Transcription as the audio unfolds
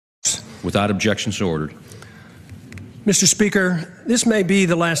Without objection, so ordered. Mr. Speaker, this may be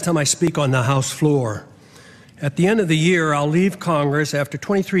the last time I speak on the House floor. At the end of the year, I'll leave Congress after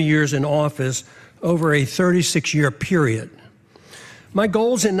 23 years in office over a 36-year period. My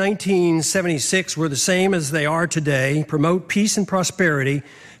goals in 1976 were the same as they are today: promote peace and prosperity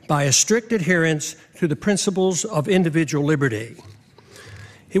by a strict adherence to the principles of individual liberty.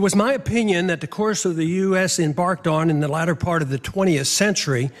 It was my opinion that the course of the U.S. embarked on in the latter part of the 20th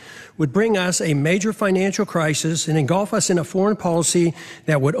century would bring us a major financial crisis and engulf us in a foreign policy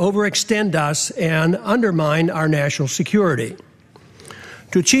that would overextend us and undermine our national security.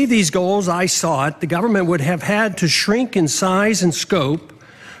 To achieve these goals, I sought the government would have had to shrink in size and scope,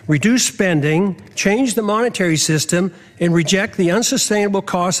 reduce spending, change the monetary system, and reject the unsustainable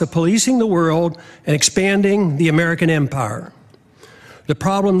costs of policing the world and expanding the American empire. The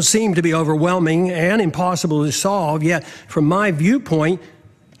problems seem to be overwhelming and impossible to solve, yet from my viewpoint,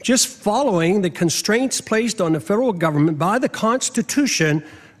 just following the constraints placed on the federal government by the Constitution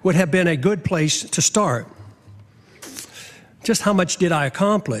would have been a good place to start. Just how much did I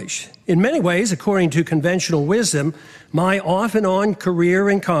accomplish? In many ways, according to conventional wisdom, my off and on career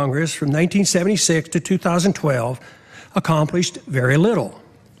in Congress from 1976 to 2012 accomplished very little.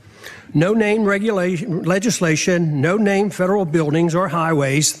 No name legislation, no name federal buildings or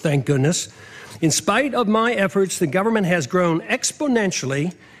highways, thank goodness. In spite of my efforts, the government has grown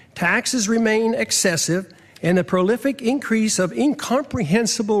exponentially, taxes remain excessive, and the prolific increase of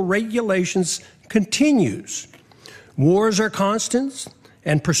incomprehensible regulations continues. Wars are constant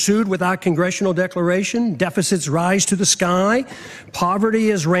and pursued without congressional declaration. Deficits rise to the sky. Poverty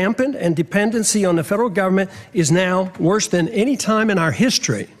is rampant, and dependency on the federal government is now worse than any time in our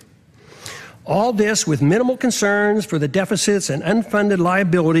history. All this with minimal concerns for the deficits and unfunded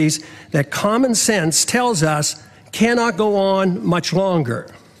liabilities that common sense tells us cannot go on much longer.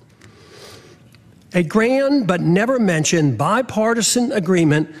 A grand but never mentioned bipartisan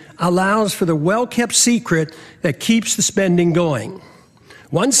agreement allows for the well-kept secret that keeps the spending going.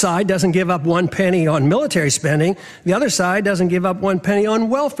 One side doesn't give up 1 penny on military spending, the other side doesn't give up 1 penny on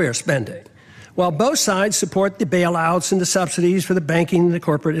welfare spending, while both sides support the bailouts and the subsidies for the banking and the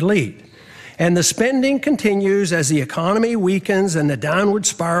corporate elite. And the spending continues as the economy weakens and the downward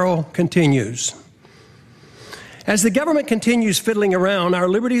spiral continues. As the government continues fiddling around, our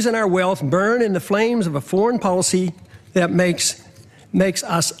liberties and our wealth burn in the flames of a foreign policy that makes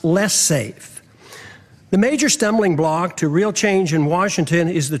us less safe. The major stumbling block to real change in Washington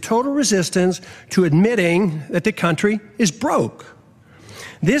is the total resistance to admitting that the country is broke.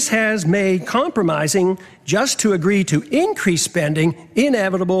 This has made compromising just to agree to increase spending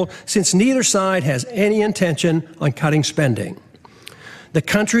inevitable, since neither side has any intention on cutting spending. The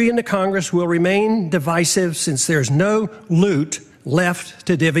country and the Congress will remain divisive since there's no loot left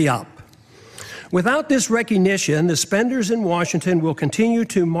to divvy up. Without this recognition, the spenders in Washington will continue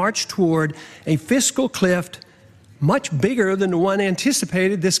to march toward a fiscal cliff much bigger than the one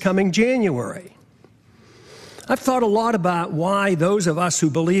anticipated this coming January. I've thought a lot about why those of us who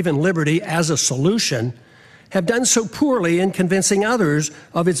believe in liberty as a solution have done so poorly in convincing others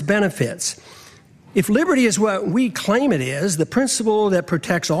of its benefits. If liberty is what we claim it is, the principle that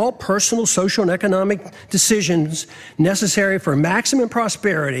protects all personal, social, and economic decisions necessary for maximum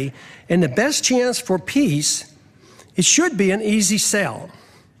prosperity and the best chance for peace, it should be an easy sell.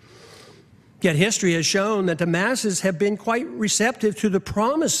 Yet history has shown that the masses have been quite receptive to the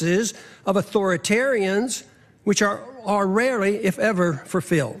promises of authoritarians, which are rarely, if ever,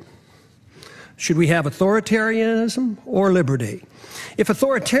 fulfilled. Should we have authoritarianism or liberty? If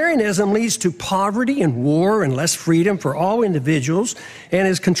authoritarianism leads to poverty and war and less freedom for all individuals and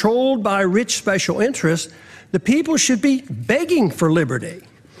is controlled by rich special interests, the people should be begging for liberty.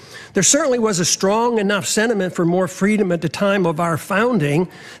 There certainly was a strong enough sentiment for more freedom at the time of our founding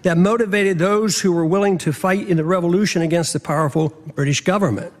that motivated those who were willing to fight in the revolution against the powerful British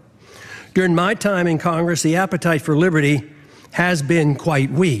government. During my time in Congress, the appetite for liberty has been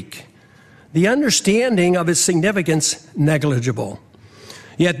quite weak. The understanding of its significance negligible.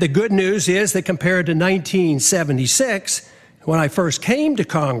 Yet the good news is that compared to 1976, when I first came to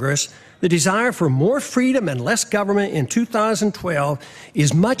Congress, the desire for more freedom and less government in 2012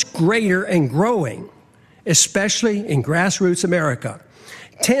 is much greater and growing, especially in grassroots America.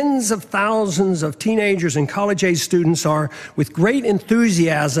 Tens of thousands of teenagers and college-age students are, with great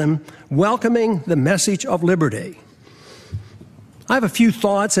enthusiasm, welcoming the message of liberty. I have a few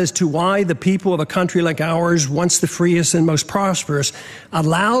thoughts as to why the people of a country like ours, once the freest and most prosperous,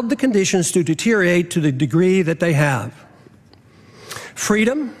 allowed the conditions to deteriorate to the degree that they have.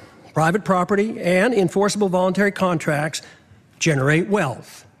 Freedom, private property, and enforceable voluntary contracts generate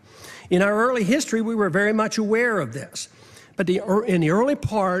wealth. In our early history, we were very much aware of this. But in the early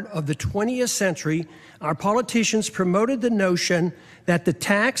part of the 20th century, our politicians promoted the notion that the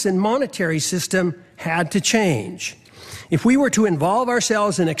tax and monetary system had to change. If we were to involve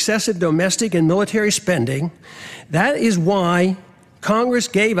ourselves in excessive domestic and military spending, that is why Congress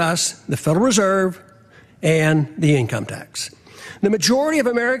gave us the Federal Reserve and the income tax. The majority of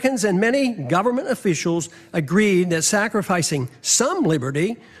Americans and many government officials agreed that sacrificing some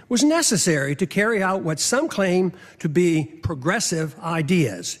liberty was necessary to carry out what some claim to be progressive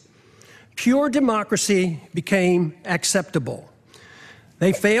ideas. Pure democracy became acceptable.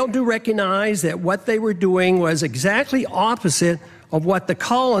 They failed to recognize that what they were doing was exactly opposite of what the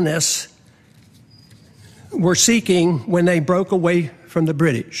colonists were seeking when they broke away from the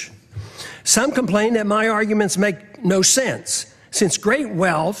British. Some complain that my arguments make no sense, since great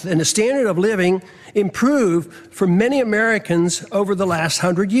wealth and the standard of living improved for many Americans over the last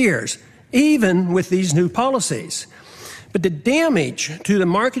 100 years, even with these new policies. But the damage to the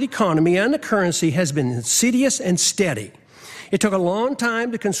market economy and the currency has been insidious and steady. It took a long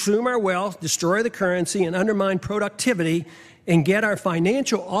time to consume our wealth, destroy the currency, and undermine productivity, and get our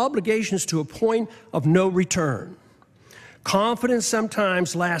financial obligations to a point of no return. Confidence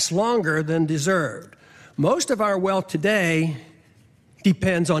sometimes lasts longer than deserved. Most of our wealth today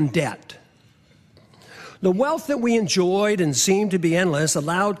depends on debt. The wealth that we enjoyed and seemed to be endless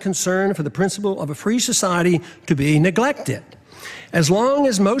allowed concern for the principle of a free society to be neglected. As long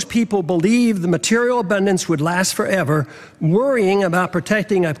as most people believed the material abundance would last forever, worrying about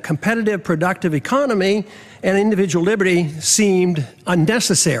protecting a competitive, productive economy and individual liberty seemed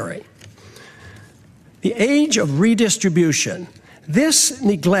unnecessary. The age of redistribution. This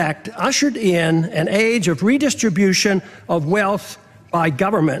neglect ushered in an age of redistribution of wealth by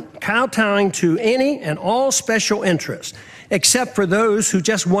government, kowtowing to any and all special interests, except for those who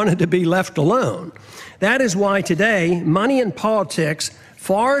just wanted to be left alone. That is why today, money in politics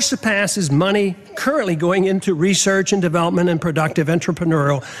far surpasses money currently going into research and development and productive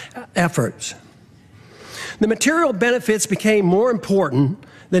entrepreneurial efforts. The material benefits became more important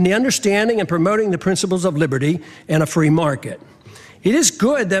than the understanding and promoting the principles of liberty and a free market. It is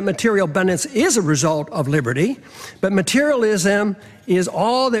good that material abundance is a result of liberty, but materialism is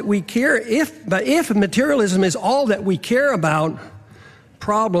all that we care. If materialism is all that we care about,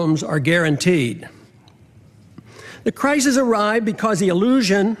 problems are guaranteed. The crisis arrived because the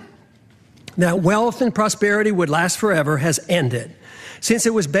illusion that wealth and prosperity would last forever has ended. Since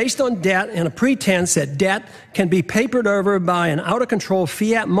it was based on debt and a pretense that debt can be papered over by an out-of-control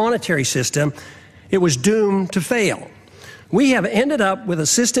fiat monetary system, it was doomed to fail. We have ended up with a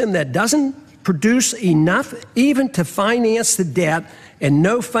system that doesn't produce enough even to finance the debt, and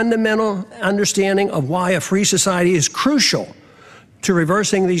no fundamental understanding of why a free society is crucial to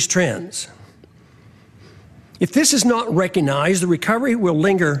reversing these trends. If this is not recognized, the recovery will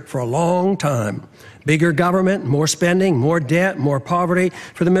linger for a long time. Bigger government, more spending, more debt, more poverty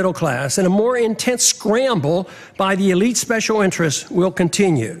for the middle class, and a more intense scramble by the elite special interests will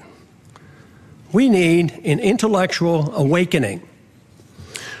continue. We need an intellectual awakening.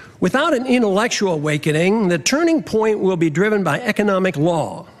 Without an intellectual awakening, the turning point will be driven by economic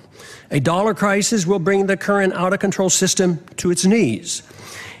law. A dollar crisis will bring the current out-of-control system to its knees.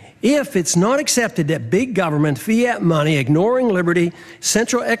 If it's not accepted that big government, fiat money, ignoring liberty,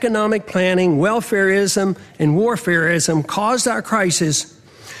 central economic planning, welfareism, and warfareism caused our crisis,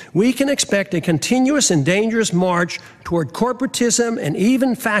 we can expect a continuous and dangerous march toward corporatism and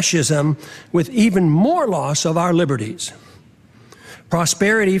even fascism, with even more loss of our liberties.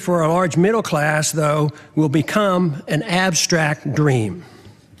 Prosperity for a large middle class, though, will become an abstract dream.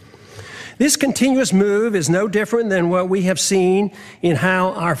 This continuous move is no different than what we have seen in how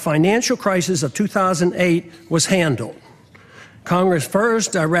our financial crisis of 2008 was handled. Congress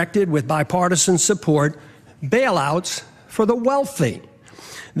first directed, with bipartisan support, bailouts for the wealthy.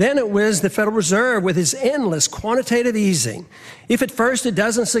 Then it was the Federal Reserve with its endless quantitative easing. If at first it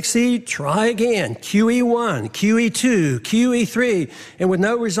doesn't succeed, try again. QE1, QE2, QE3, and with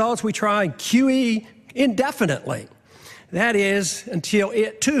no results, we try QE indefinitely. That is, until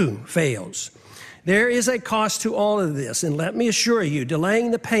it too fails. There is a cost to all of this, and let me assure you,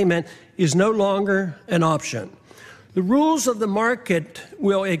 delaying the payment is no longer an option. The rules of the market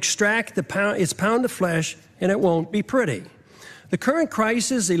will extract its pound of flesh, and it won't be pretty. The current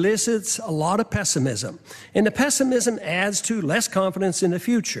crisis elicits a lot of pessimism, and the pessimism adds to less confidence in the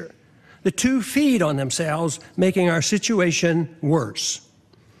future. The two feed on themselves, making our situation worse.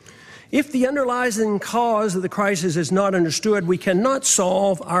 If the underlying cause of the crisis is not understood, we cannot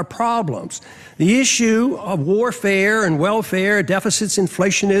solve our problems. The issue of warfare and welfare, deficits,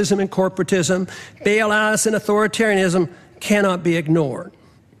 inflationism and corporatism, bailouts and authoritarianism cannot be ignored.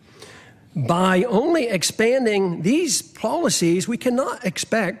 By only expanding these policies, we cannot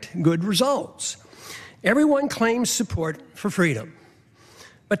expect good results. Everyone claims support for freedom,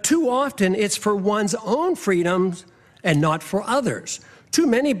 but too often it's for one's own freedoms and not for others. Too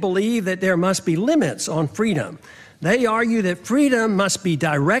many believe that there must be limits on freedom. They argue that freedom must be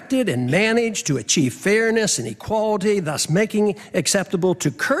directed and managed to achieve fairness and equality, thus making it acceptable to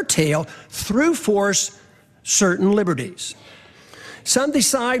curtail through force certain liberties. Some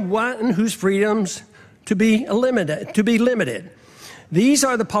decide what and whose freedoms to be limited. These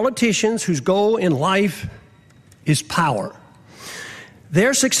are the politicians whose goal in life is power.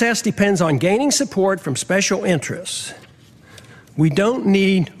 Their success depends on gaining support from special interests. We don't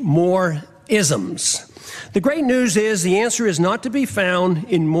need more isms. The great news is the answer is not to be found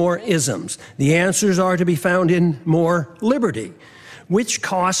in more isms. The answers are to be found in more liberty, which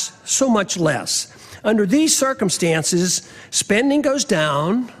costs so much less. Under these circumstances, spending goes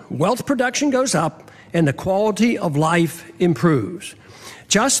down, wealth production goes up, and the quality of life improves.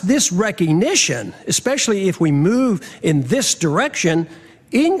 Just this recognition, especially if we move in this direction,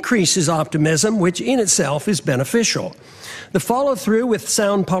 increases optimism, which in itself is beneficial. The follow-through with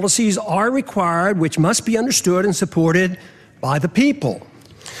sound policies are required, which must be understood and supported by the people.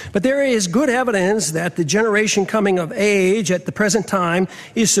 But there is good evidence that the generation coming of age at the present time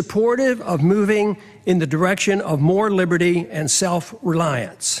is supportive of moving in the direction of more liberty and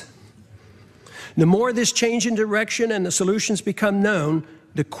self-reliance. The more this change in direction and the solutions become known,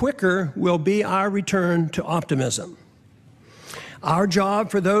 the quicker will be our return to optimism. Our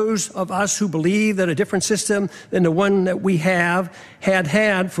job for those of us who believe that a different system than the one that we had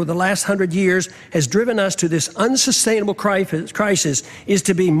for the last 100 years has driven us to this unsustainable crisis is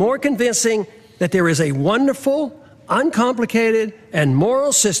to be more convincing that there is a wonderful, uncomplicated, and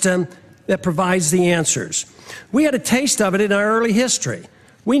moral system that provides the answers. We had a taste of it in our early history.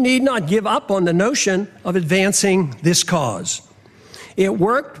 We need not give up on the notion of advancing this cause. It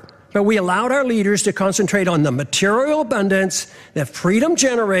worked. But we allowed our leaders to concentrate on the material abundance that freedom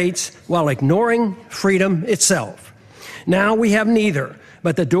generates while ignoring freedom itself. Now we have neither,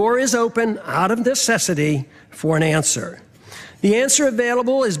 but the door is open out of necessity for an answer. The answer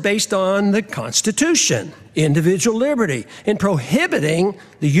available is based on the Constitution, individual liberty, in prohibiting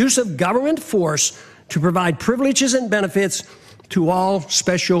the use of government force to provide privileges and benefits to all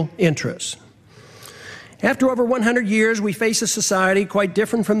special interests. After over 100 years, we face a society quite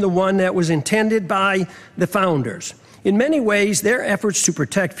different from the one that was intended by the founders. In many ways, their efforts to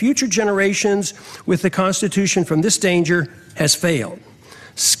protect future generations with the Constitution from this danger has failed.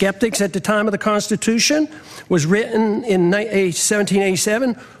 Skeptics at the time of the Constitution, was written in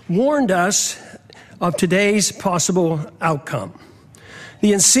 1787, warned us of today's possible outcome.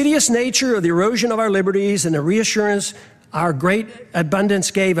 The insidious nature of the erosion of our liberties and the reassurance our great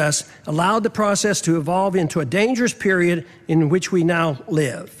abundance gave us allowed the process to evolve into a dangerous period in which we now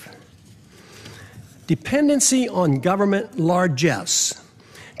live. Dependency on government largesse.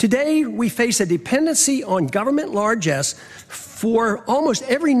 Today, we face a dependency on government largesse for almost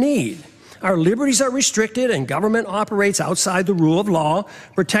every need. Our liberties are restricted and government operates outside the rule of law,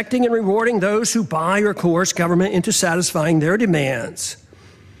 protecting and rewarding those who buy or coerce government into satisfying their demands.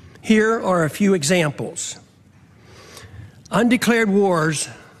 Here are a few examples. Undeclared wars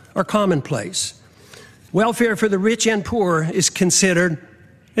are commonplace. Welfare for the rich and poor is considered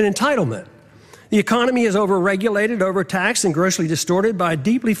an entitlement. The economy is overregulated, overtaxed, and grossly distorted by a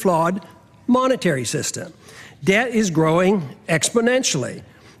deeply flawed monetary system. Debt is growing exponentially.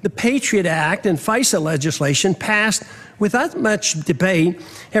 The Patriot Act and FISA legislation passed without much debate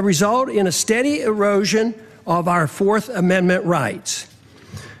have resulted in a steady erosion of our Fourth Amendment rights.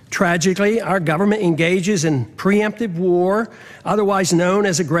 Tragically, our government engages in preemptive war, otherwise known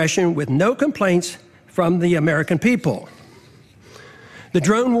as aggression, with no complaints from the American people. The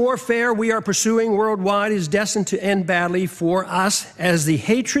drone warfare we are pursuing worldwide is destined to end badly for us as the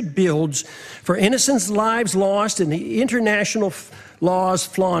hatred builds for innocent lives lost and the international laws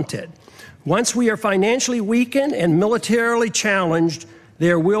flaunted. Once we are financially weakened and militarily challenged,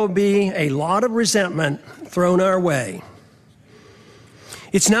 there will be a lot of resentment thrown our way.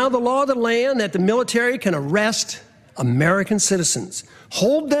 It's now the law of the land that the military can arrest American citizens,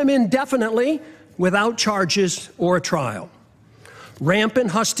 hold them indefinitely without charges or a trial.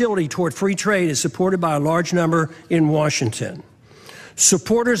 Rampant hostility toward free trade is supported by a large number in Washington.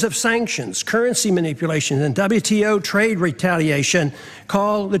 Supporters of sanctions, currency manipulation, and WTO trade retaliation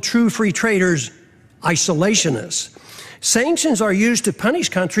call the true free traders isolationists. Sanctions are used to punish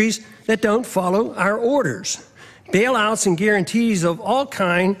countries that don't follow our orders. Bailouts and guarantees of all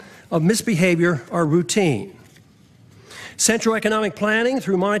kinds of misbehavior are routine. Central economic planning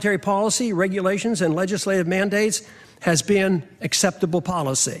through monetary policy, regulations, and legislative mandates has been acceptable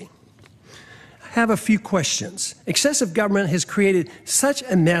policy. I have a few questions. Excessive government has created such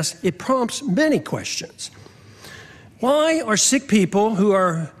a mess, it prompts many questions. Why are sick people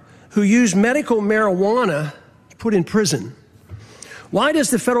who use medical marijuana put in prison? Why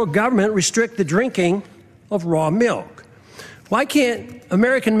does the federal government restrict the drinking of raw milk? Why can't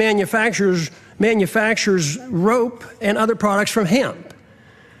American manufacturers rope and other products from hemp?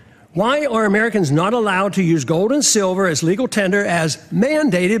 Why are Americans not allowed to use gold and silver as legal tender as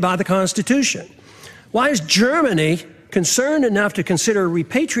mandated by the Constitution? Why is Germany concerned enough to consider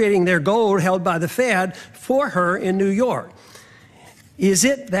repatriating their gold held by the Fed for her in New York? Is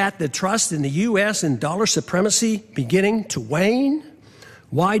it that the trust in the U.S. and dollar supremacy beginning to wane?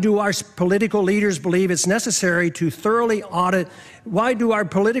 Why do our political leaders believe it's necessary to thoroughly audit? Why do our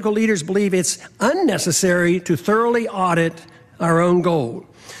political leaders believe it's unnecessary to thoroughly audit our own gold?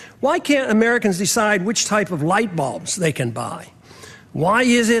 Why can't Americans decide which type of light bulbs they can buy? Why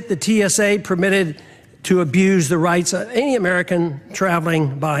is it the TSA permitted to abuse the rights of any American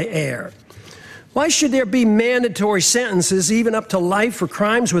traveling by air? Why should there be mandatory sentences, even up to life, for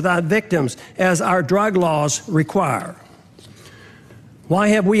crimes without victims, as our drug laws require? Why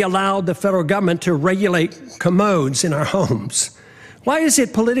have we allowed the federal government to regulate commodes in our homes? Why is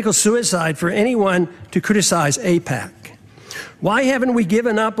it political suicide for anyone to criticize AIPAC? Why haven't we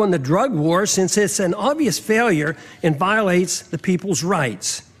given up on the drug war, since it's an obvious failure and violates the people's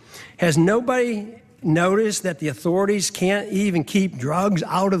rights? Has nobody noticed that the authorities can't even keep drugs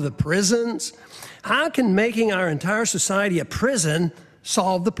out of the prisons? How can making our entire society a prison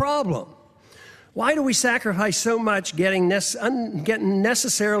solve the problem? Why do we sacrifice so much getting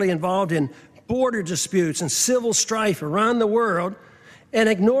necessarily involved in border disputes and civil strife around the world and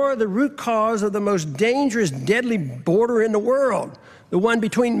ignore the root cause of the most dangerous, deadly border in the world, the one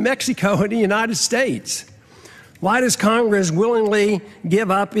between Mexico and the United States? Why does Congress willingly give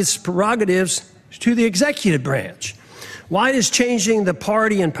up its prerogatives to the executive branch? Why does changing the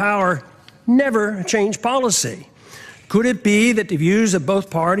party in power never change policy? Could it be that the views of both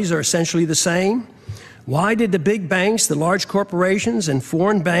parties are essentially the same? Why did the big banks, the large corporations, and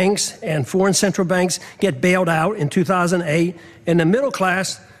foreign banks and foreign central banks get bailed out in 2008, and the middle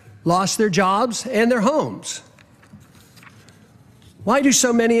class lost their jobs and their homes? Why do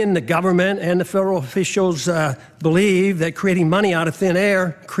so many in the government and the federal officials believe that creating money out of thin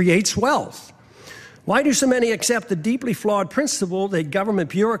air creates wealth? Why do so many accept the deeply flawed principle that government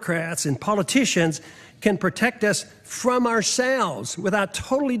bureaucrats and politicians can protect us from ourselves without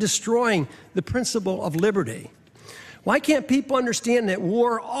totally destroying the principle of liberty? Why can't people understand that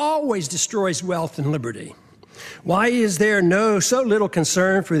war always destroys wealth and liberty? Why is there so little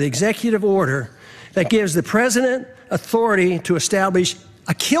concern for the executive order that gives the president authority to establish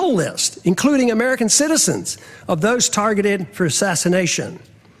a kill list, including American citizens, of those targeted for assassination?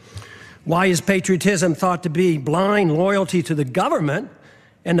 Why is patriotism thought to be blind loyalty to the government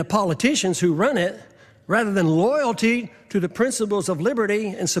and the politicians who run it, rather than loyalty to the principles of liberty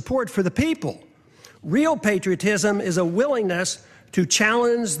and support for the people? Real patriotism is a willingness to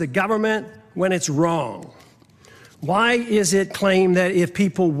challenge the government when it's wrong. Why is it claimed that if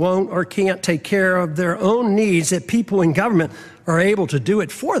people won't or can't take care of their own needs, that people in government are able to do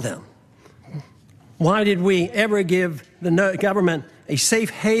it for them? Why did we ever give the government a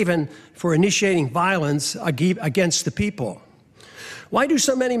safe haven for initiating violence against the people? Why do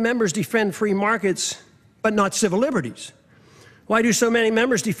so many members defend free markets but not civil liberties? Why do so many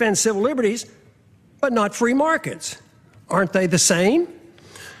members defend civil liberties but not free markets? Aren't they the same?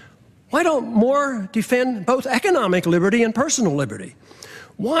 Why don't more defend both economic liberty and personal liberty?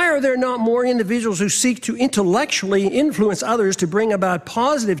 Why are there not more individuals who seek to intellectually influence others to bring about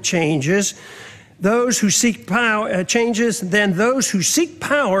positive changes, those who seek changes, than those who seek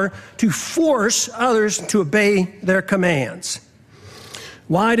power to force others to obey their commands?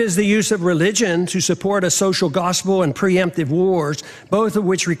 Why does the use of religion to support a social gospel and preemptive wars, both of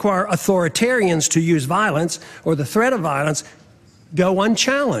which require authoritarians to use violence or the threat of violence, go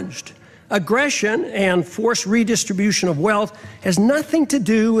unchallenged? Aggression and forced redistribution of wealth has nothing to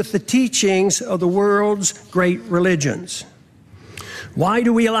do with the teachings of the world's great religions. Why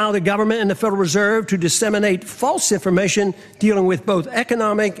do we allow the government and the Federal Reserve to disseminate false information dealing with both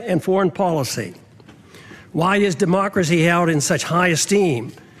economic and foreign policy? Why is democracy held in such high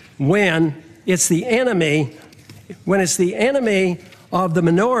esteem when it's the enemy of the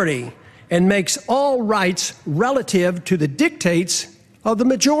minority and makes all rights relative to the dictates of the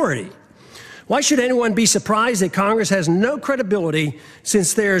majority? Why should anyone be surprised that Congress has no credibility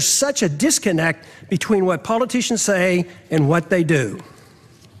since there's such a disconnect between what politicians say and what they do?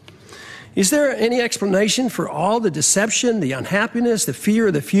 Is there any explanation for all the deception, the unhappiness, the fear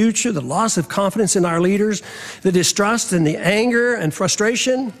of the future, the loss of confidence in our leaders, the distrust and the anger and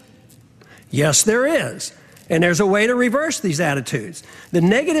frustration? Yes, there is. And there's a way to reverse these attitudes. The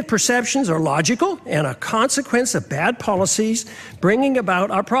negative perceptions are logical and a consequence of bad policies bringing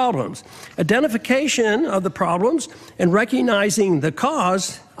about our problems. Identification of the problems and recognizing the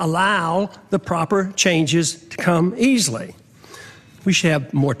cause allow the proper changes to come easily. We should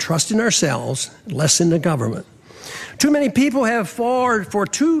have more trust in ourselves, less in the government. Too many people have for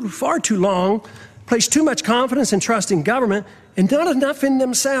too long placed too much confidence and trust in government and not enough in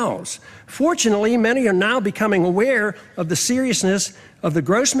themselves. Fortunately, many are now becoming aware of the seriousness of the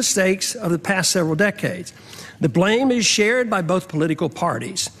gross mistakes of the past several decades. The blame is shared by both political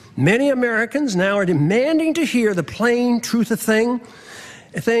parties. Many Americans now are demanding to hear the plain truth of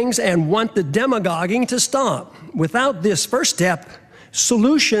things and want the demagoguing to stop. Without this first step,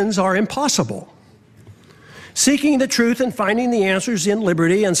 solutions are impossible. Seeking the truth and finding the answers in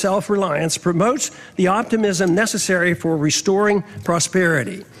liberty and self-reliance promotes the optimism necessary for restoring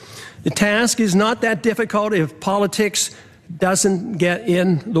prosperity. The task is not that difficult if politics doesn't get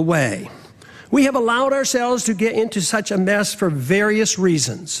in the way. We have allowed ourselves to get into such a mess for various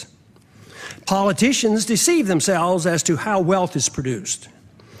reasons. Politicians deceive themselves as to how wealth is produced.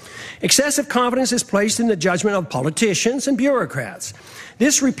 Excessive confidence is placed in the judgment of politicians and bureaucrats.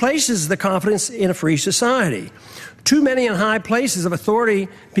 This replaces the confidence in a free society. Too many in high places of authority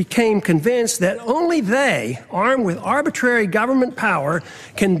became convinced that only they, armed with arbitrary government power,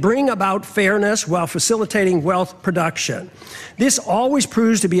 can bring about fairness while facilitating wealth production. This always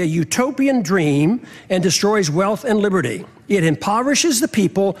proves to be a utopian dream and destroys wealth and liberty. It impoverishes the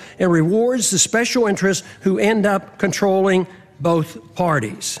people and rewards the special interests who end up controlling both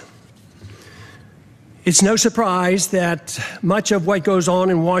parties. It's no surprise that much of what goes on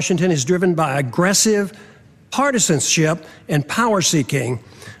in Washington is driven by aggressive partisanship and power seeking,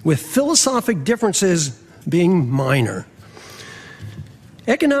 with philosophic differences being minor.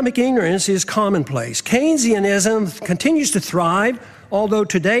 Economic ignorance is commonplace. Keynesianism continues to thrive, although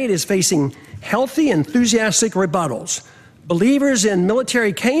today it is facing healthy, enthusiastic rebuttals. Believers in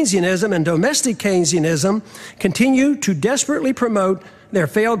military Keynesianism and domestic Keynesianism continue to desperately promote their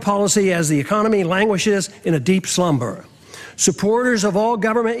failed policy as the economy languishes in a deep slumber. Supporters of all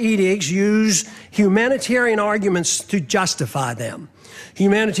government edicts use humanitarian arguments to justify them.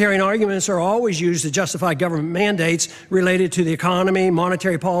 Humanitarian arguments are always used to justify government mandates related to the economy,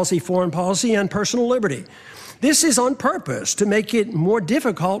 monetary policy, foreign policy, and personal liberty. This is on purpose to make it more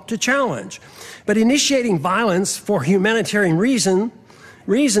difficult to challenge. But initiating violence for humanitarian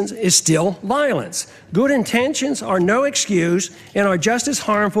reasons is still violence. Good intentions are no excuse and are just as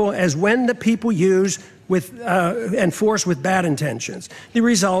harmful as when the people use and force with bad intentions. The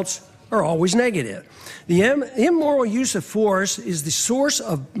results are always negative. The immoral use of force is the source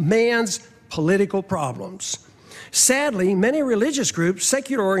of man's political problems. Sadly, many religious groups,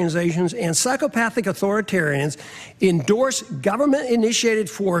 secular organizations, and psychopathic authoritarians endorse government-initiated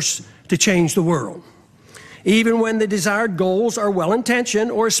force to change the world. Even when the desired goals are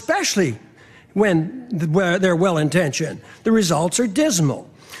well-intentioned, or especially when they're well-intentioned, the results are dismal.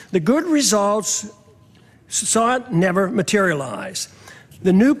 The good results sought never materialize.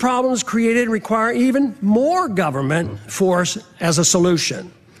 The new problems created require even more government force as a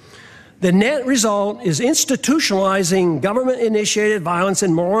solution. The net result is institutionalizing government-initiated violence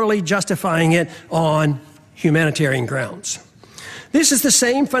and morally justifying it on humanitarian grounds. This is the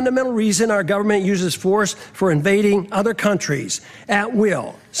same fundamental reason our government uses force for invading other countries at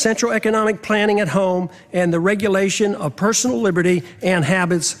will, central economic planning at home, and the regulation of personal liberty and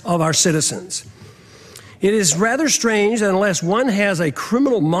habits of our citizens. It is rather strange that unless one has a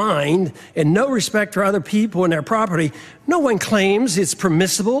criminal mind and no respect for other people and their property, no one claims it's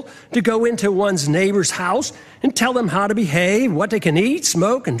permissible to go into one's neighbor's house and tell them how to behave, what they can eat,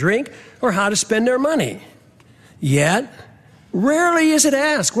 smoke, and drink, or how to spend their money. Yet, rarely is it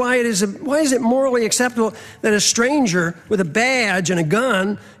asked why is it morally acceptable that a stranger with a badge and a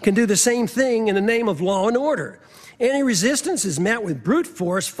gun can do the same thing in the name of law and order. Any resistance is met with brute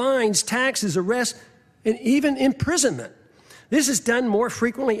force, fines, taxes, arrests, and even imprisonment. This is done more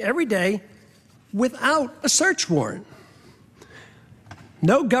frequently every day without a search warrant.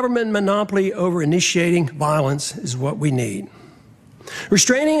 No government monopoly over initiating violence is what we need.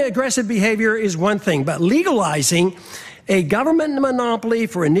 Restraining aggressive behavior is one thing, but legalizing a government monopoly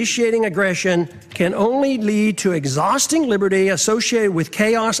for initiating aggression can only lead to exhausting liberty associated with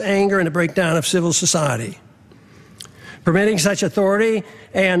chaos, anger, and a breakdown of civil society. Permitting such authority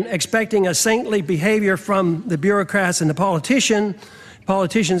and expecting a saintly behavior from the bureaucrats and the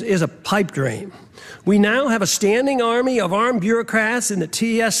politicians is a pipe dream. We now have a standing army of armed bureaucrats in the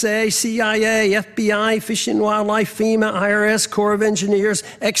TSA, CIA, FBI, Fish and Wildlife, FEMA, IRS, Corps of Engineers,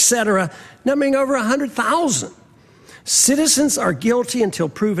 etc., numbering over 100,000. Citizens are guilty until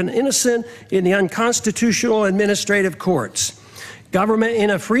proven innocent in the unconstitutional administrative courts. Government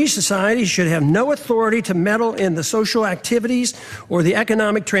in a free society should have no authority to meddle in the social activities or the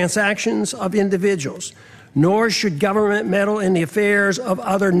economic transactions of individuals, nor should government meddle in the affairs of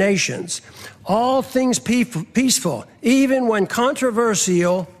other nations. All things peaceful, even when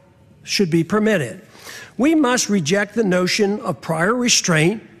controversial, should be permitted. We must reject the notion of prior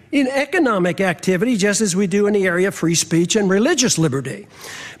restraint in economic activity, just as we do in the area of free speech and religious liberty.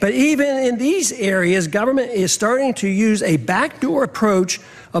 But even in these areas, government is starting to use a backdoor approach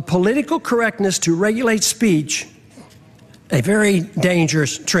of political correctness to regulate speech, a very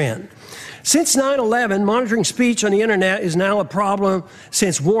dangerous trend. Since 9/11, monitoring speech on the internet is now a problem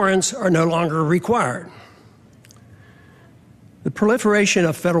since warrants are no longer required. The proliferation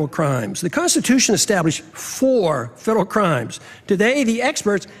of federal crimes. The Constitution established 4 federal crimes. Today, the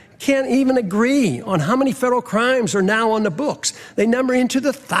experts can't even agree on how many federal crimes are now on the books. They number into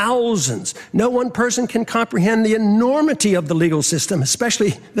the thousands. No one person can comprehend the enormity of the legal system,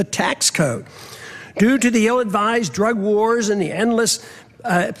 especially the tax code. Due to the ill-advised drug wars and the endless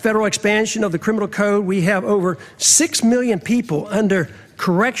federal expansion of the criminal code, we have over 6 million people under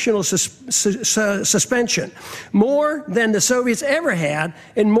correctional suspension, more than the Soviets ever had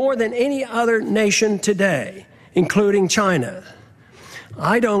and more than any other nation today, including China.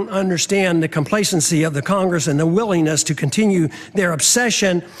 I don't understand the complacency of the Congress and the willingness to continue their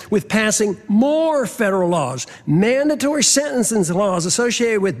obsession with passing more federal laws. Mandatory sentencing laws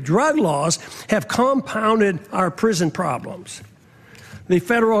associated with drug laws have compounded our prison problems. The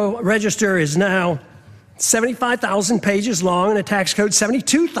Federal Register is now 75,000 pages long, and the tax code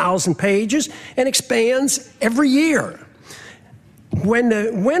 72,000 pages, and expands every year. When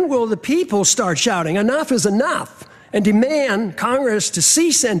will the people start shouting, enough is enough, and demand Congress to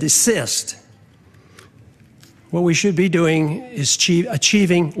cease and desist? What we should be doing is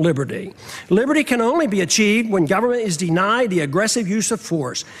achieving liberty. Liberty can only be achieved when government is denied the aggressive use of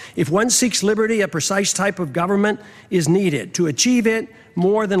force. If one seeks liberty, a precise type of government is needed. To achieve it,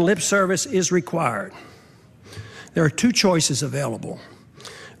 more than lip service is required. There are 2 choices available.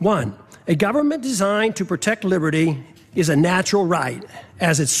 1, a government designed to protect liberty is a natural right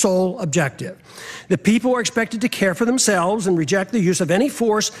as its sole objective. The people are expected to care for themselves and reject the use of any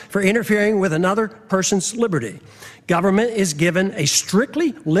force for interfering with another person's liberty. Government is given a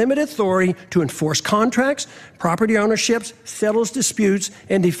strictly limited authority to enforce contracts, property ownerships, settles disputes,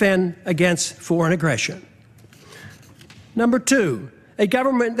 and defend against foreign aggression. Number 2, a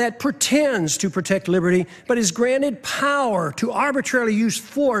government that pretends to protect liberty but is granted power to arbitrarily use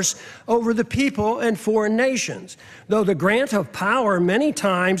force over the people and foreign nations. Though the grant of power many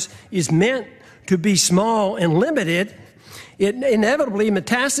times is meant to be small and limited, it inevitably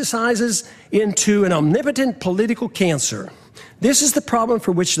metastasizes into an omnipotent political cancer. This is the problem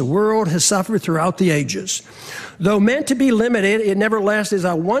for which the world has suffered throughout the ages. Though meant to be limited, it nevertheless is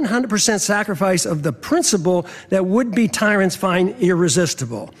a 100% sacrifice of the principle that would-be tyrants find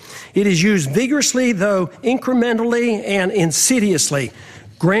irresistible. It is used vigorously, though incrementally and insidiously.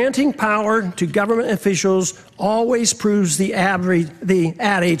 Granting power to government officials always proves the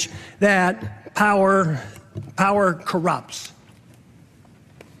adage that power corrupts.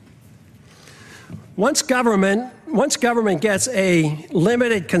 Once government gets a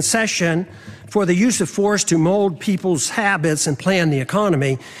limited concession for the use of force to mold people's habits and plan the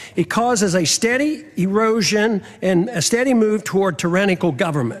economy, it causes a steady erosion and a steady move toward tyrannical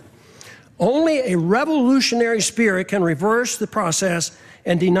government. Only a revolutionary spirit can reverse the process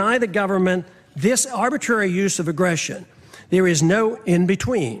and deny the government this arbitrary use of aggression. There is no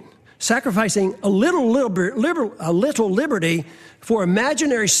in-between. Sacrificing a little liberty for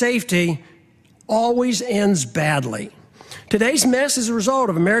imaginary safety always ends badly. Today's mess is a result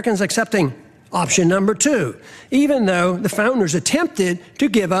of Americans accepting option number 2, even though the founders attempted to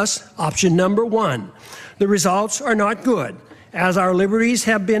give us option number 1. The results are not good. As our liberties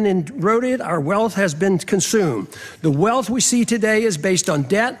have been eroded, our wealth has been consumed. The wealth we see today is based on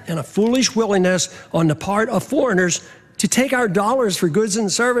debt and a foolish willingness on the part of foreigners to take our dollars for goods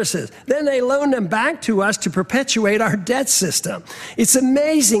and services. Then they loan them back to us to perpetuate our debt system. It's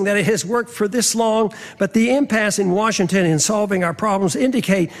amazing that it has worked for this long, but the impasse in Washington in solving our problems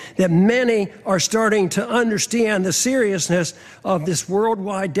indicate that many are starting to understand the seriousness of this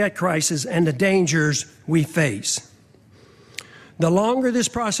worldwide debt crisis and the dangers we face. The longer this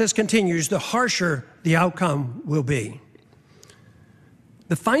process continues, the harsher the outcome will be.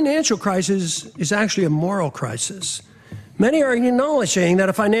 The financial crisis is actually a moral crisis. Many are acknowledging that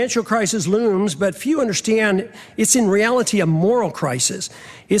a financial crisis looms, but few understand it's in reality a moral crisis.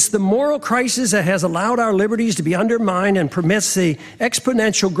 It's the moral crisis that has allowed our liberties to be undermined and permits the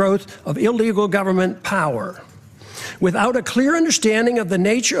exponential growth of illegal government power. Without a clear understanding of the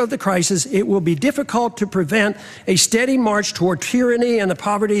nature of the crisis, it will be difficult to prevent a steady march toward tyranny and the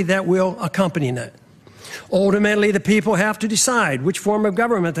poverty that will accompany it. Ultimately, the people have to decide which form of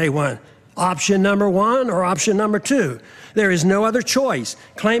government they want. Option number one or option number two. There is no other choice.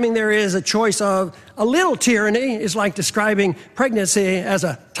 Claiming there is a choice of a little tyranny is like describing pregnancy as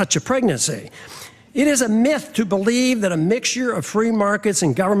a touch of pregnancy. It is a myth to believe that a mixture of free markets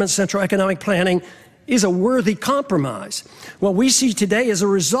and government central economic planning is a worthy compromise. What we see today is a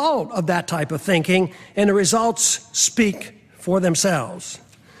result of that type of thinking, and the results speak for themselves.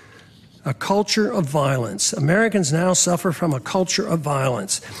 A culture of violence. Americans now suffer from a culture of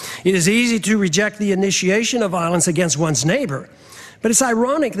violence. It is easy to reject the initiation of violence against one's neighbor, but it's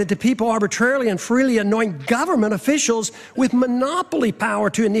ironic that the people arbitrarily and freely anoint government officials with monopoly power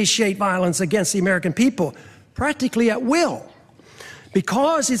to initiate violence against the American people, practically at will.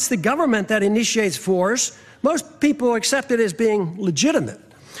 Because it's the government that initiates force, most people accept it as being legitimate.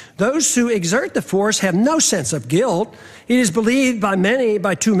 Those who exert the force have no sense of guilt. It is believed by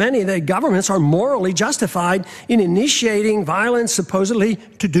too many, that governments are morally justified in initiating violence supposedly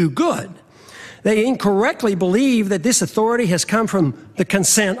to do good. They incorrectly believe that this authority has come from the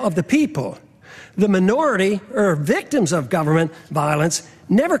consent of the people. The minority, or victims of government violence,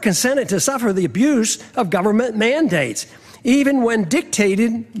 never consented to suffer the abuse of government mandates, even when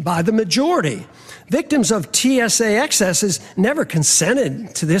dictated by the majority. Victims of TSA excesses never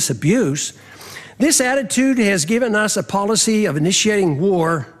consented to this abuse. This attitude has given us a policy of initiating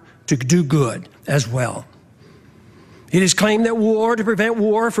war to do good as well. It is claimed that war to prevent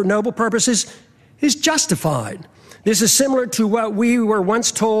war for noble purposes is justified. This is similar to what we were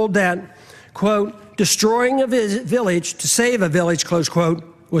once told that, quote, destroying a village to save a village, close quote,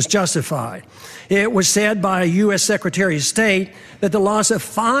 was justified. It was said by a U.S. Secretary of State that the loss of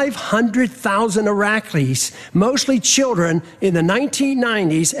 500,000 Iraqis, mostly children, in the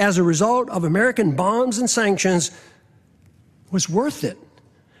 1990s as a result of American bombs and sanctions was worth it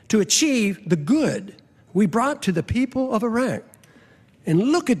to achieve the good we brought to the people of Iraq. And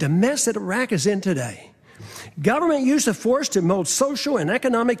look at the mess that Iraq is in today. Government use of force to mold social and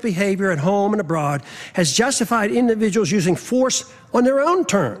economic behavior at home and abroad has justified individuals using force on their own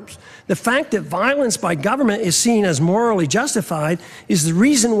terms. The fact that violence by government is seen as morally justified is the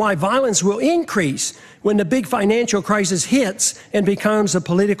reason why violence will increase when the big financial crisis hits and becomes a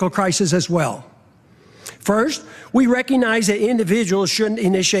political crisis as well. First, we recognize that individuals shouldn't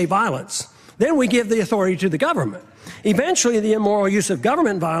initiate violence. Then we give the authority to the government. Eventually, the immoral use of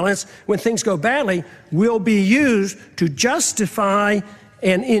government violence, when things go badly, will be used to justify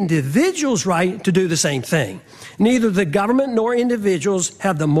an individual's right to do the same thing. Neither the government nor individuals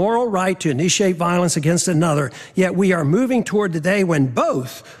have the moral right to initiate violence against another, yet we are moving toward the day when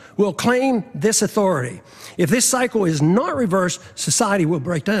both will claim this authority. If this cycle is not reversed, society will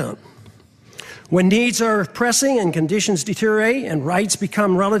break down. When needs are pressing and conditions deteriorate and rights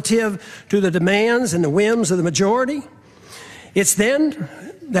become relative to the demands and the whims of the majority, it's then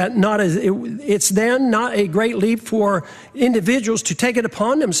not a great leap for individuals to take it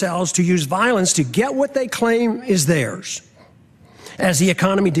upon themselves to use violence to get what they claim is theirs. As the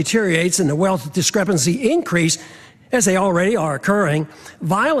economy deteriorates and the wealth discrepancy increase, as they already are occurring,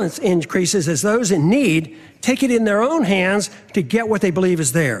 violence increases as those in need take it in their own hands to get what they believe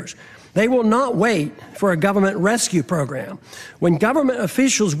is theirs. They will not wait for a government rescue program. When government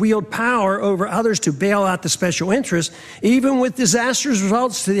officials wield power over others to bail out the special interests, even with disastrous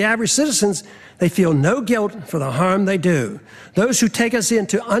results to the average citizens, they feel no guilt for the harm they do. Those who take us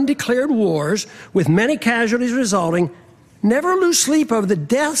into undeclared wars, with many casualties resulting, never lose sleep over the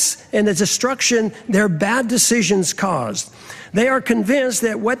deaths and the destruction their bad decisions caused. They are convinced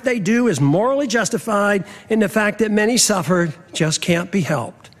that what they do is morally justified, and the fact that many suffered just can't be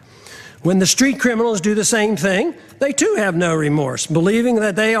helped. When the street criminals do the same thing, they too have no remorse, believing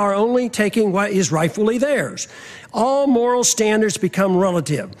that they are only taking what is rightfully theirs. All moral standards become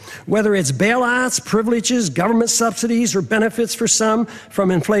relative, whether it's bailouts, privileges, government subsidies, or benefits for some from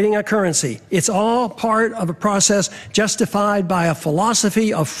inflating a currency. It's all part of a process justified by a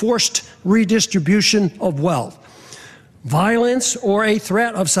philosophy of forced redistribution of wealth. Violence or a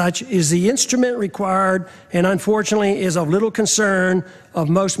threat of such is the instrument required and unfortunately is of little concern of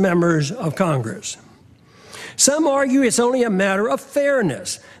most members of Congress. Some argue it's only a matter of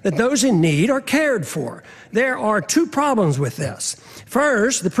fairness, that those in need are cared for. There are two problems with this.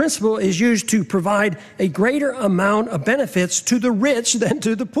 First, the principle is used to provide a greater amount of benefits to the rich than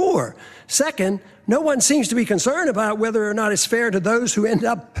to the poor. Second, no one seems to be concerned about whether or not it's fair to those who end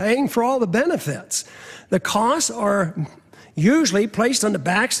up paying for all the benefits. The costs are usually placed on the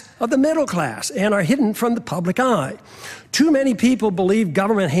backs of the middle class and are hidden from the public eye. Too many people believe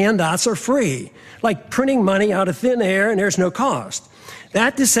government handouts are free, like printing money out of thin air and there's no cost.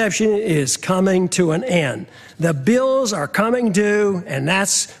 That deception is coming to an end. The bills are coming due, and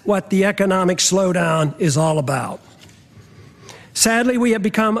that's what the economic slowdown is all about. Sadly, we have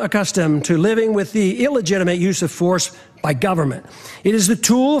become accustomed to living with the illegitimate use of force by government. It is the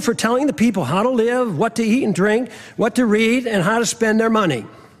tool for telling the people how to live, what to eat and drink, what to read, and how to spend their money.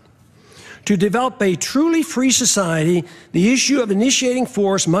 To develop a truly free society, the issue of initiating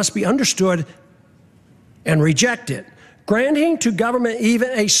force must be understood and rejected. Granting to government even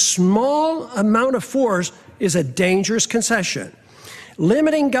a small amount of force is a dangerous concession.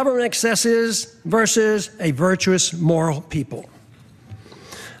 Limiting government excesses versus a virtuous moral people.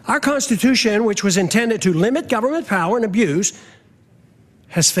 Our Constitution, which was intended to limit government power and abuse,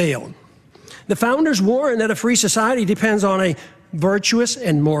 has failed. The founders warned that a free society depends on a virtuous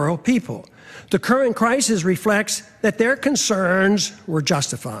and moral people. The current crisis reflects that their concerns were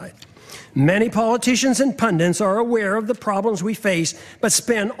justified. Many politicians and pundits are aware of the problems we face, but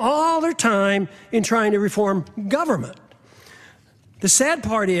spend all their time in trying to reform government. The sad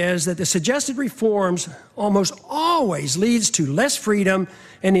part is that the suggested reforms almost always leads to less freedom,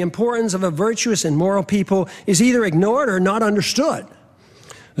 and the importance of a virtuous and moral people is either ignored or not understood.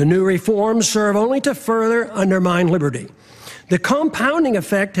 The new reforms serve only to further undermine liberty. The compounding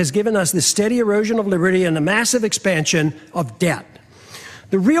effect has given us the steady erosion of liberty and the massive expansion of debt.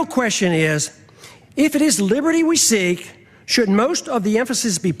 The real question is, if it is liberty we seek, should most of the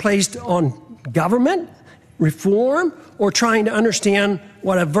emphasis be placed on government, reform, or trying to understand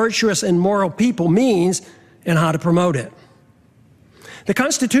what a virtuous and moral people means and how to promote it? The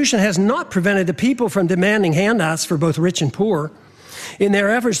Constitution has not prevented the people from demanding handouts for both rich and poor in their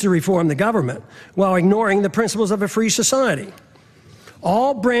efforts to reform the government, while ignoring the principles of a free society.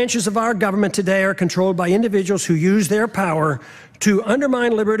 All branches of our government today are controlled by individuals who use their power to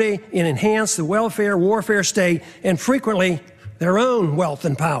undermine liberty and enhance the welfare warfare state, and frequently their own wealth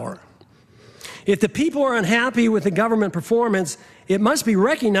and power. If the people are unhappy with the government performance, it must be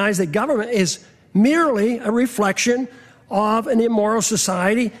recognized that government is merely a reflection of an immoral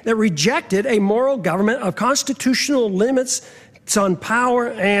society that rejected a moral government of constitutional limits on power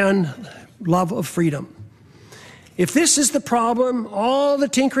and love of freedom. If this is the problem, all the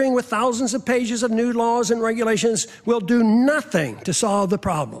tinkering with thousands of pages of new laws and regulations will do nothing to solve the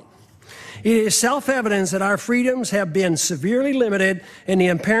problem. It is self-evident that our freedoms have been severely limited, and the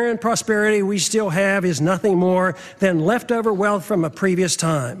apparent prosperity we still have is nothing more than leftover wealth from a previous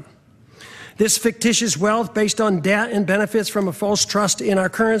time. This fictitious wealth based on debt and benefits from a false trust in our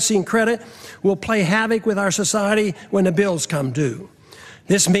currency and credit will play havoc with our society when the bills come due.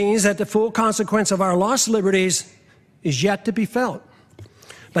 This means that the full consequence of our lost liberties is yet to be felt.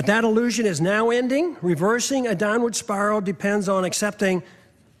 But that illusion is now ending. Reversing a downward spiral depends on accepting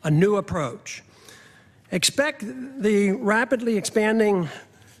a new approach. Expect the rapidly expanding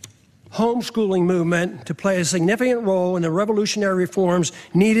homeschooling movement to play a significant role in the revolutionary reforms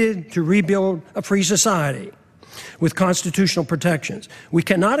needed to rebuild a free society with constitutional protections. We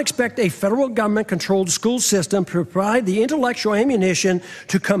cannot expect a federal government-controlled school system to provide the intellectual ammunition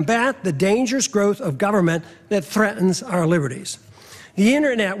to combat the dangerous growth of government that threatens our liberties. The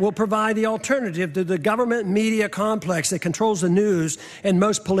internet will provide the alternative to the government media complex that controls the news and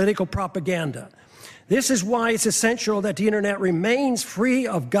most political propaganda. This is why it's essential that the internet remains free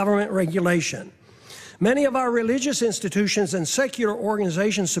of government regulation. Many of our religious institutions and secular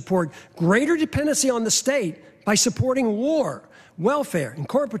organizations support greater dependency on the state by supporting war, welfare, and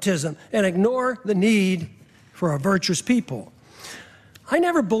corporatism, and ignore the need for a virtuous people. I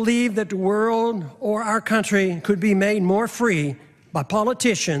never believed that the world or our country could be made more free by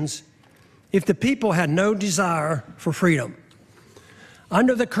politicians if the people had no desire for freedom.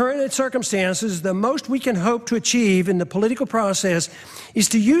 Under the current circumstances, the most we can hope to achieve in the political process is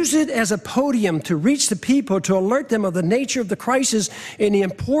to use it as a podium to reach the people, to alert them of the nature of the crisis and the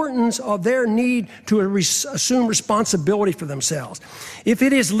importance of their need to assume responsibility for themselves. If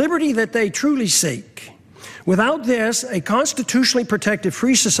it is liberty that they truly seek, without this, a constitutionally protected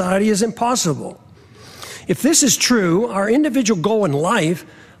free society is impossible. If this is true, our individual goal in life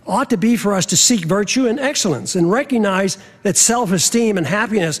ought to be for us to seek virtue and excellence and recognize that self-esteem and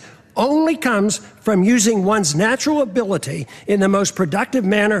happiness only comes from using one's natural ability in the most productive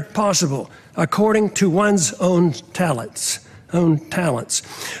manner possible, according to one's own talents.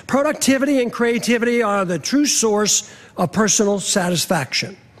 Productivity and creativity are the true source of personal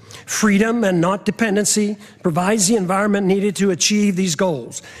satisfaction. Freedom and not dependency provides the environment needed to achieve these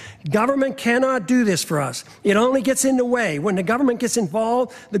goals. Government cannot do this for us. It only gets in the way. When the government gets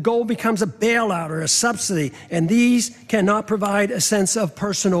involved, the goal becomes a bailout or a subsidy, and these cannot provide a sense of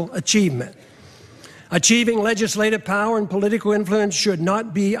personal achievement. Achieving legislative power and political influence should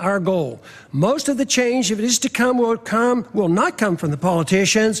not be our goal. Most of the change, if it is to come, will not come from the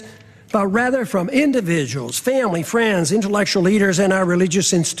politicians, but rather from individuals, family, friends, intellectual leaders, and our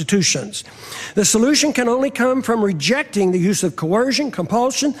religious institutions. The solution can only come from rejecting the use of coercion,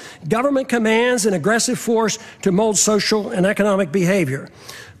 compulsion, government commands, and aggressive force to mold social and economic behavior.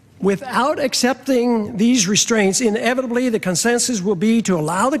 Without accepting these restraints, inevitably the consensus will be to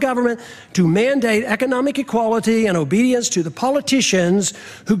allow the government to mandate economic equality and obedience to the politicians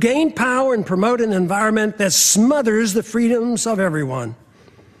who gain power and promote an environment that smothers the freedoms of everyone.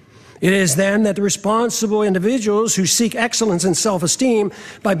 It is then that the responsible individuals who seek excellence and self-esteem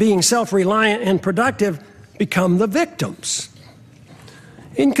by being self-reliant and productive become the victims.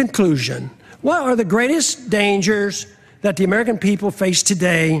 In conclusion, what are the greatest dangers that the American people face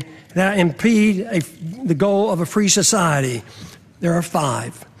today that impede the goal of a free society? There are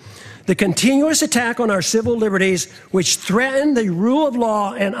 5. The continuous attack on our civil liberties, which threaten the rule of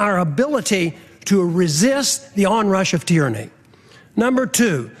law and our ability to resist the onrush of tyranny. Number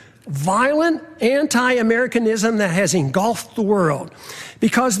 2, violent anti-Americanism that has engulfed the world.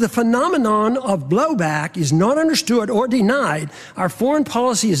 Because the phenomenon of blowback is not understood or denied, our foreign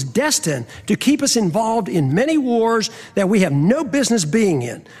policy is destined to keep us involved in many wars that we have no business being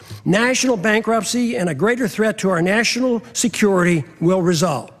in. National bankruptcy and a greater threat to our national security will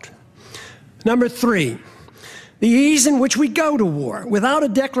result. Number 3, the ease in which we go to war without a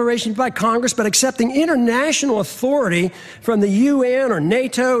declaration by Congress, but accepting international authority from the UN or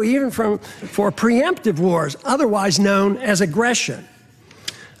NATO, even for preemptive wars, otherwise known as aggression.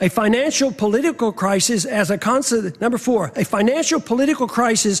 A financial political crisis as a Number 4, a financial political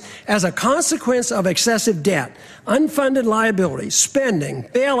crisis as a consequence of excessive debt, unfunded liabilities, spending,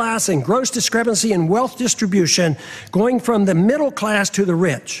 bailouts, and gross discrepancy in wealth distribution going from the middle class to the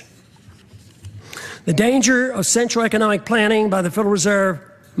rich. The danger of central economic planning by the Federal Reserve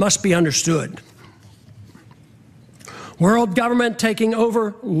must be understood. World government taking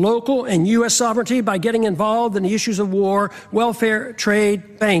over local and U.S. sovereignty by getting involved in the issues of war, welfare,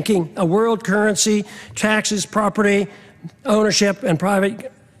 trade, banking, a world currency, taxes, property, ownership, and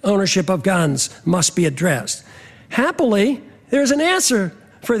private ownership of guns must be addressed. Happily, there's an answer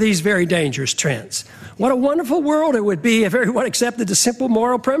for these very dangerous trends. What a wonderful world it would be if everyone accepted the simple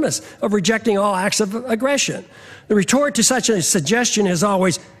moral premise of rejecting all acts of aggression. The retort to such a suggestion is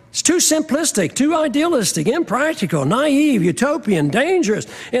always, it's too simplistic, too idealistic, impractical, naive, utopian, dangerous,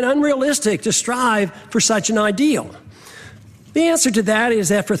 and unrealistic to strive for such an ideal. The answer to that is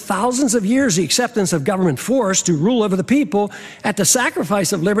that for thousands of years, the acceptance of government force to rule over the people at the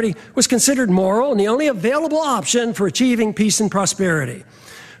sacrifice of liberty was considered moral and the only available option for achieving peace and prosperity.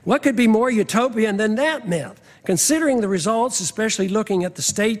 What could be more utopian than that myth? Considering the results, especially looking at the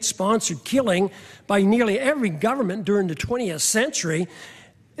state-sponsored killing by nearly every government during the 20th century,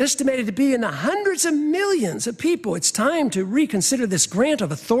 estimated to be in the hundreds of millions of people, it's time to reconsider this grant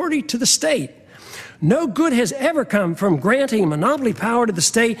of authority to the state. No good has ever come from granting monopoly power to the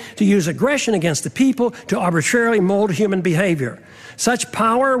state to use aggression against the people to arbitrarily mold human behavior. Such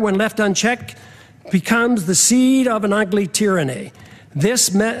power, when left unchecked, becomes the seed of an ugly tyranny.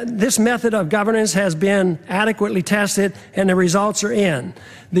 This method of governance has been adequately tested, and the results are in.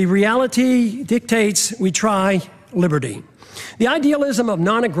 The reality dictates we try liberty. The idealism of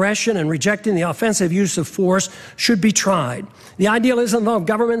non-aggression and rejecting the offensive use of force should be tried. The idealism of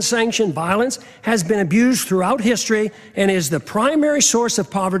government-sanctioned violence has been abused throughout history and is the primary source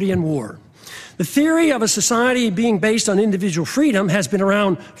of poverty and war. The theory of a society being based on individual freedom has been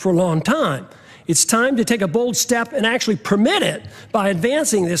around for a long time. It's time to take a bold step and actually permit it by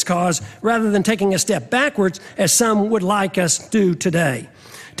advancing this cause rather than taking a step backwards, as some would like us to do today.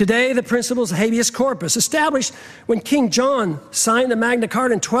 Today, the principles of habeas corpus, established when King John signed the Magna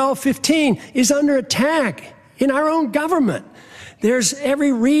Carta in 1215, is under attack in our own government. There's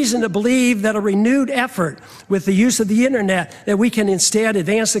every reason to believe that a renewed effort with the use of the internet, that we can instead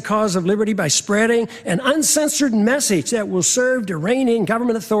advance the cause of liberty by spreading an uncensored message that will serve to rein in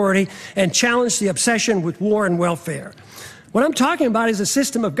government authority and challenge the obsession with war and welfare. What I'm talking about is a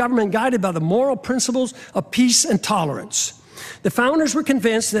system of government guided by the moral principles of peace and tolerance. The founders were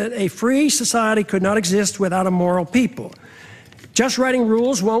convinced that a free society could not exist without a moral people. Just writing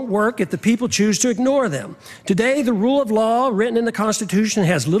rules won't work if the people choose to ignore them. Today, the rule of law written in the Constitution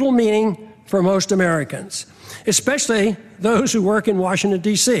has little meaning for most Americans, especially those who work in Washington,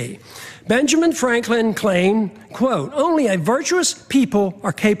 D.C. Benjamin Franklin claimed, quote, "Only a virtuous people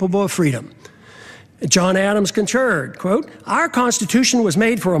are capable of freedom." John Adams concurred, quote, "Our Constitution was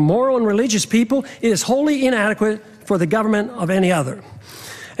made for a moral and religious people. It is wholly inadequate for the government of any other."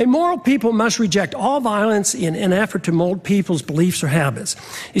 A moral people must reject all violence in an effort to mold people's beliefs or habits.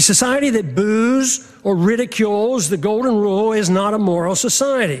 A society that boos or ridicules the golden rule is not a moral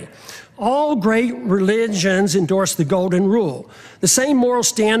society. All great religions endorse the golden rule. The same moral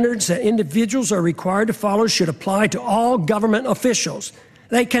standards that individuals are required to follow should apply to all government officials.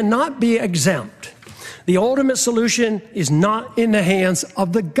 They cannot be exempt. The ultimate solution is not in the hands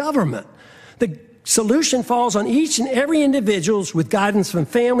of the government. The solution falls on each and every individual with guidance from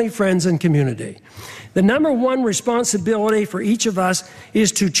family, friends, and community. The number one responsibility for each of us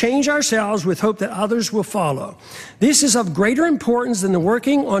is to change ourselves with hope that others will follow. This is of greater importance than the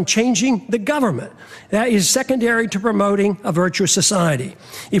working on changing the government. That is secondary to promoting a virtuous society.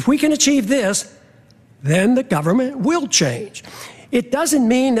 If we can achieve this, then the government will change. It doesn't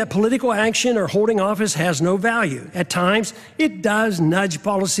mean that political action or holding office has no value. At times, it does nudge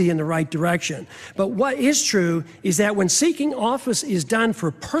policy in the right direction. But what is true is that when seeking office is done for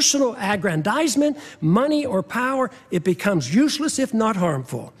personal aggrandizement, money, or power, it becomes useless if not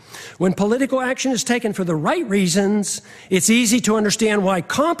harmful. When political action is taken for the right reasons, it's easy to understand why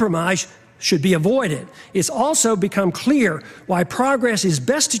compromise should be avoided. It's also become clear why progress is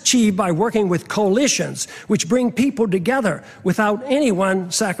best achieved by working with coalitions, which bring people together without anyone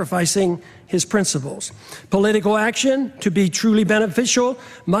sacrificing his principles. Political action, to be truly beneficial,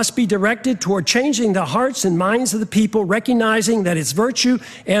 must be directed toward changing the hearts and minds of the people, recognizing that it's virtue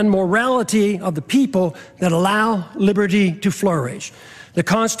and morality of the people that allow liberty to flourish. The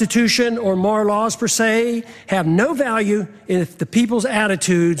Constitution or moral laws per se have no value if the people's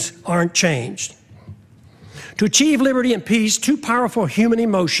attitudes aren't changed. To achieve liberty and peace, two powerful human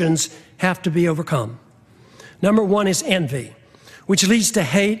emotions have to be overcome. Number one is envy, which leads to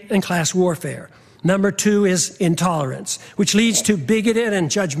hate and class warfare. Number two is intolerance, which leads to bigoted and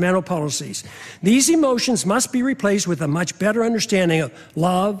judgmental policies. These emotions must be replaced with a much better understanding of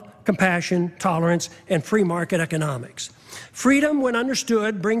love, compassion, tolerance, and free market economics. Freedom, when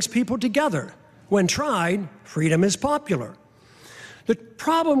understood, brings people together. When tried, freedom is popular. The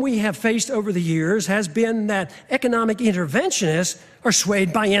problem we have faced over the years has been that economic interventionists are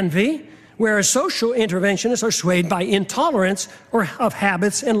swayed by envy, whereas social interventionists are swayed by intolerance or of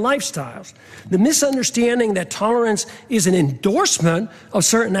habits and lifestyles. The misunderstanding that tolerance is an endorsement of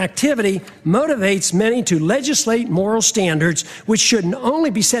certain activity motivates many to legislate moral standards which should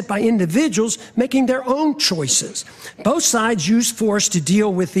only be set by individuals making their own choices. Both sides use force to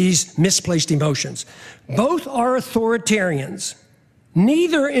deal with these misplaced emotions. Both are authoritarians.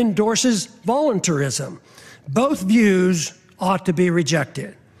 Neither endorses voluntarism. Both views ought to be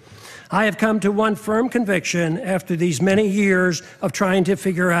rejected. I have come to one firm conviction after these many years of trying to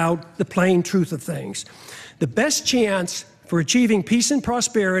figure out the plain truth of things. The best chance for achieving peace and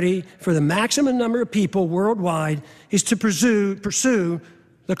prosperity for the maximum number of people worldwide is to pursue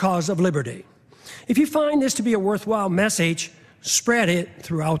the cause of liberty. If you find this to be a worthwhile message, spread it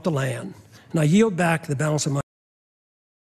throughout the land. And I yield back the balance of my